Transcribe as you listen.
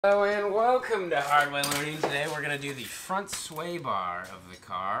Hello and welcome to Hardware Learning. Today we're going to do the front sway bar of the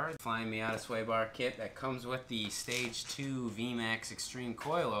car. Flyin Miata sway bar kit that comes with the Stage 2 V-maxx XXtreme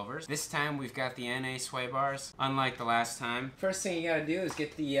coilovers. This time we've got the NA sway bars, unlike the last time. First thing you got to do is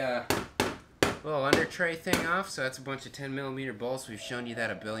get the little under tray thing off. So that's a bunch of 10mm bolts. We've shown you that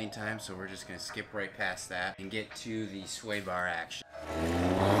a billion times, so we're just going to skip right past that and get to the sway bar action.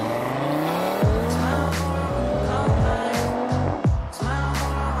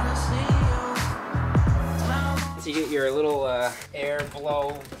 So you get your little air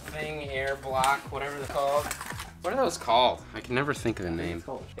blow thing, air block, whatever they're called. What are those called? I can never think of the name.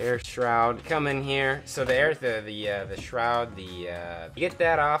 Air shroud. Come in here. So the air, the shroud, you get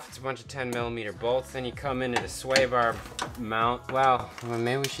that off. It's a bunch of 10mm bolts. Then you come into the sway bar mount. Well,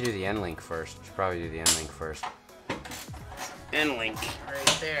 maybe we should do the end link first. We should probably do the end link first. End link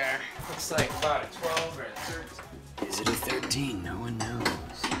right there. Looks like about a 12 or a 13. Is it a 13? No one knows.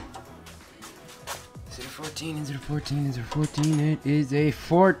 Is it a 14? Is it a 14? Is it a 14? It is a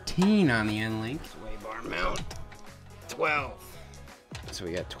 14 on the end link. Sway bar mount. 12. So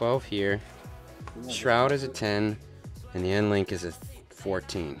we got 12 here. Shroud is a 10, and the end link is a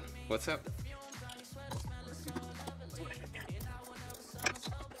 14. What's up?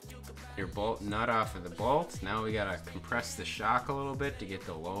 Your bolt nut off of the bolts. Now we gotta compress the shock a little bit to get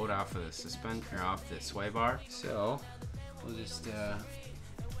the load off of the suspender, off the sway bar. So we'll just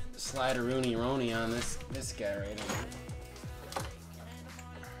slide a rooney on this guy right here.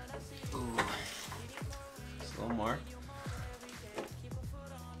 Ooh. Just a little more.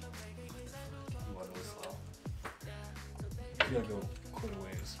 You gotta go quite a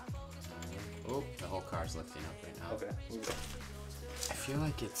ways. Oh, the whole car's lifting up right now. Okay. I feel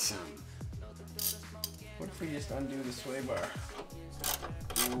like it's what if we just undo the sway bar?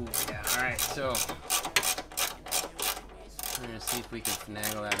 Ooh, yeah. All right, so we're gonna see if we can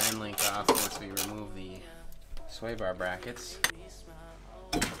finagle that end link off once we remove the sway bar brackets.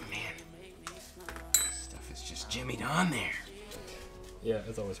 Oh, man, this stuff is just jimmied on there. Yeah,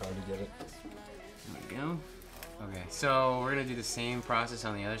 it's always hard to get it. There we go. Okay, so we're gonna do the same process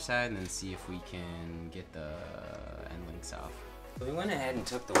on the other side and then see if we can get the end links off. So we went ahead and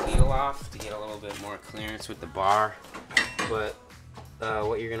took the wheel off to get a little bit more clearance with the bar, but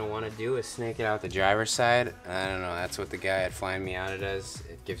what you're gonna want to do is snake it out the driver's side. I don't know, that's what the guy at Flyin Miata does.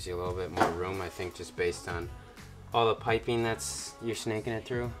 It gives you a little bit more room, I think, just based on all the piping you're snaking it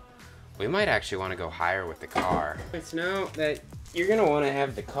through. We might actually want to go higher with the car. It's now that you're gonna want to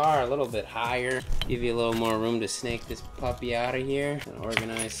have the car a little bit higher, give you a little more room to snake this puppy out of here and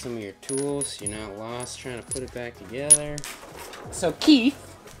organize some of your tools so you're not lost trying to put it back together. So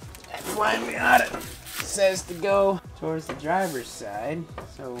Keith at Flyin Miata says to go towards the driver's side,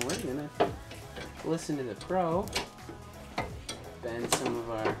 so we're gonna listen to the pro, bend some of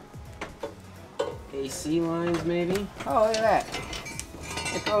our AC lines maybe. Oh, look at that.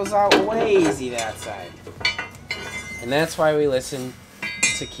 It goes out way easy that side. And that's why we listen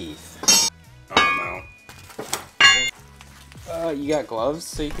to Keith. Oh no. You got gloves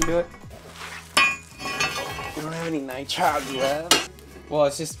so you can do it? You don't have any nitrile gloves? Well,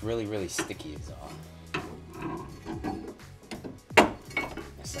 it's just really, really sticky is all.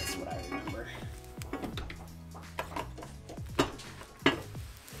 Guess that's what I remember.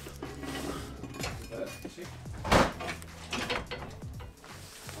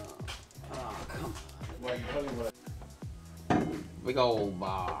 Oh, come on. Big old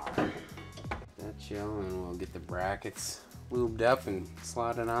bar. That chill, and we'll get the brackets lubed up and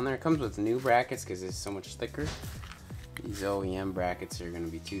slotted on there. It comes with new brackets because it's so much thicker. These OEM brackets are going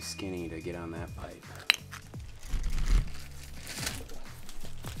to be too skinny to get on that pipe.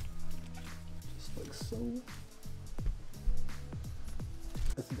 Just like so.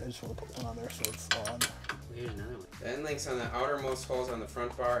 I think I just want to put one on there so it's on. Here's another one. The end link's on the outermost holes on the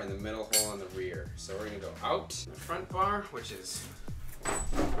front bar and the middle hole on the rear. So we're going to go out the front bar, which is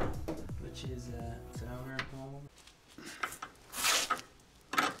its outer hole.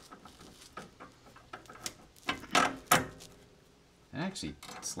 It actually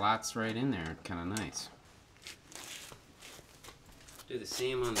slots right in there, kind of nice. Do the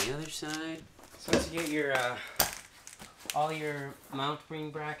same on the other side. So once you get your all your mount ring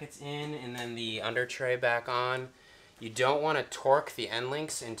brackets in and then the under tray back on, you don't want to torque the end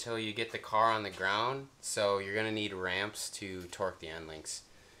links until you get the car on the ground. So you're going to need ramps to torque the end links.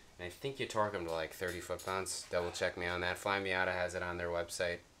 And I think you torque them to like 30 foot-pounds. Double check me on that. Flyin Miata has it on their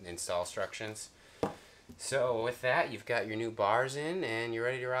website, install instructions. So with that, you've got your new bars in and you're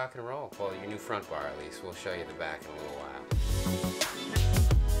ready to rock and roll. Well, your new front bar at least. We'll show you the back in a little while.